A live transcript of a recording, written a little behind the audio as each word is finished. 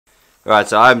Alright,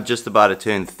 so I'm just about to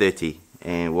turn 30,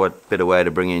 and what better way to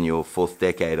bring in your 4th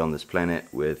decade on this planet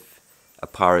with a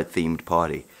pirate-themed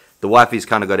party. The wifey's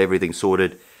kind of got everything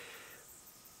sorted,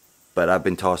 but I've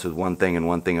been tasked with one thing and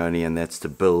one thing only, and that's to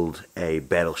build a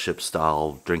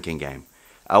battleship-style drinking game.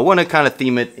 I want to kind of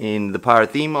theme it in the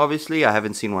pirate theme, obviously. I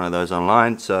haven't seen one of those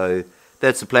online, so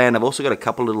that's the plan. I've also got a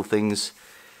couple little things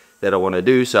that I want to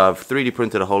do, so I've 3D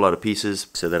printed a whole lot of pieces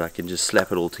so that I can just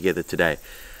slap it all together today.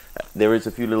 There is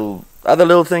a few other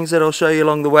little things that I'll show you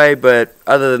along the way, but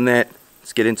other than that,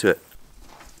 let's get into it.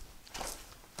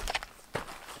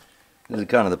 This is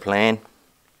kind of the plan.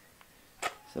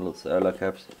 It's a little solo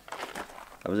cups.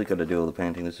 I was going to do all the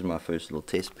painting. This is my first little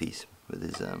test piece with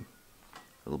his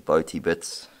little boaty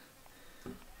bits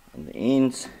on the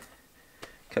ends.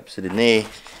 Cups it in there.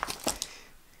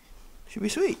 Should be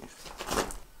sweet.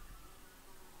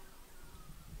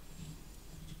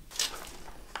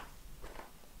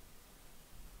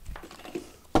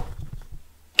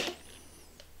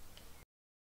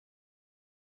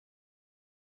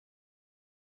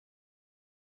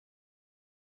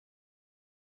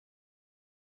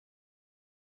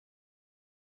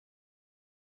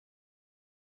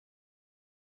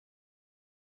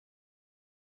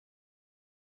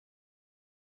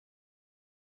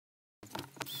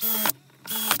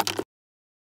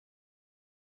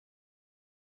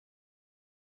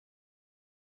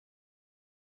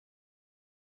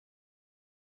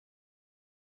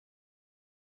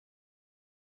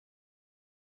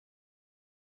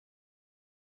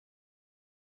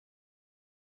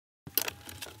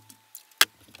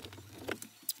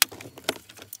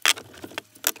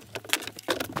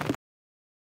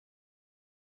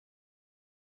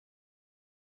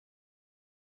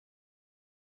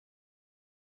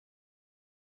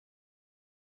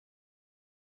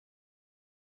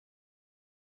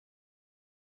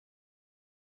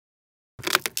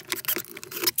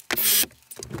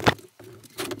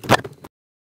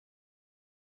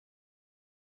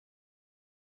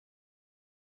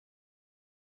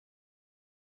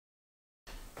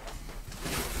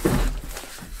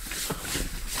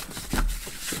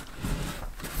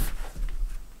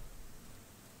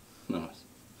 Nice.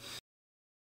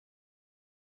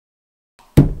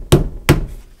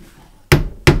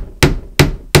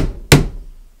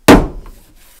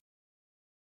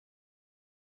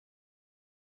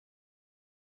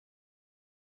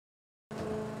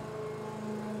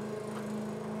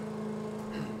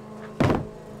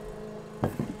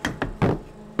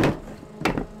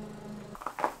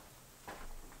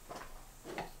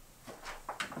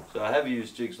 So I have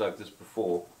used jigs like this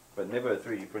before, but never a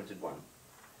 3D printed one.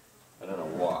 I don't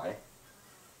know why.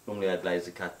 Normally I'd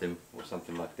laser cut them or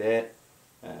something like that.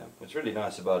 What's really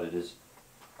nice about it is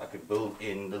I could build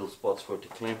in little spots for it to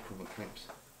clamp with my clamps.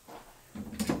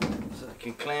 So I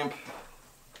can clamp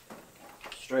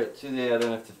straight to there. I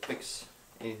don't have to fix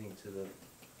anything to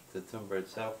the timber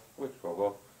itself. Works quite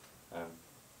well.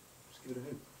 Just give it a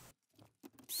hoop.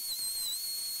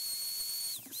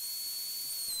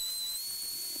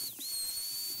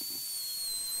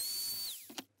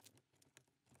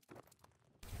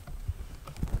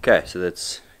 Okay, so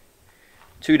that's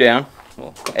 2 down,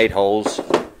 well, 8 holes,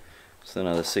 so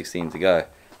another 16 to go.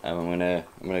 I'm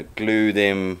gonna glue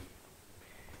them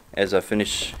as I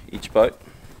finish each boat,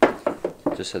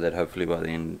 just so that hopefully by the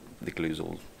end the glue's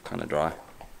all kind of dry.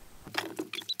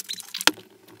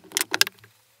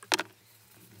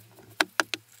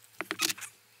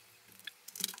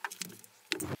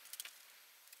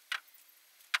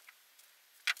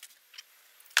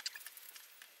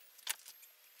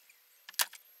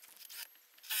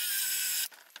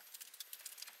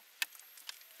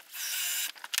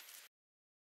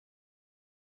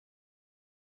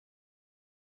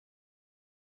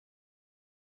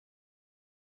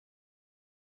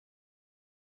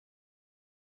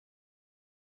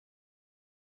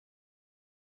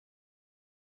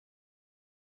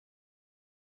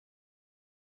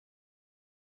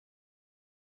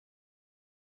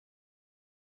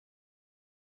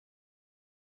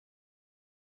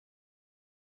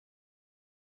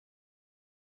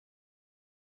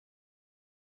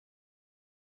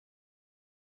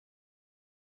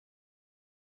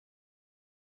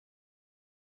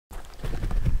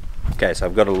 Okay, so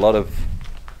I've got a lot of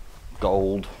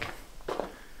gold.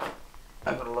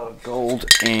 I've got a lot of gold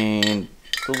and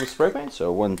silver spray paint.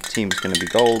 So one team's going to be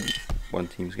gold, one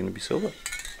team's going to be silver.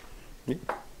 Yeah,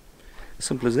 as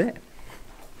simple as that.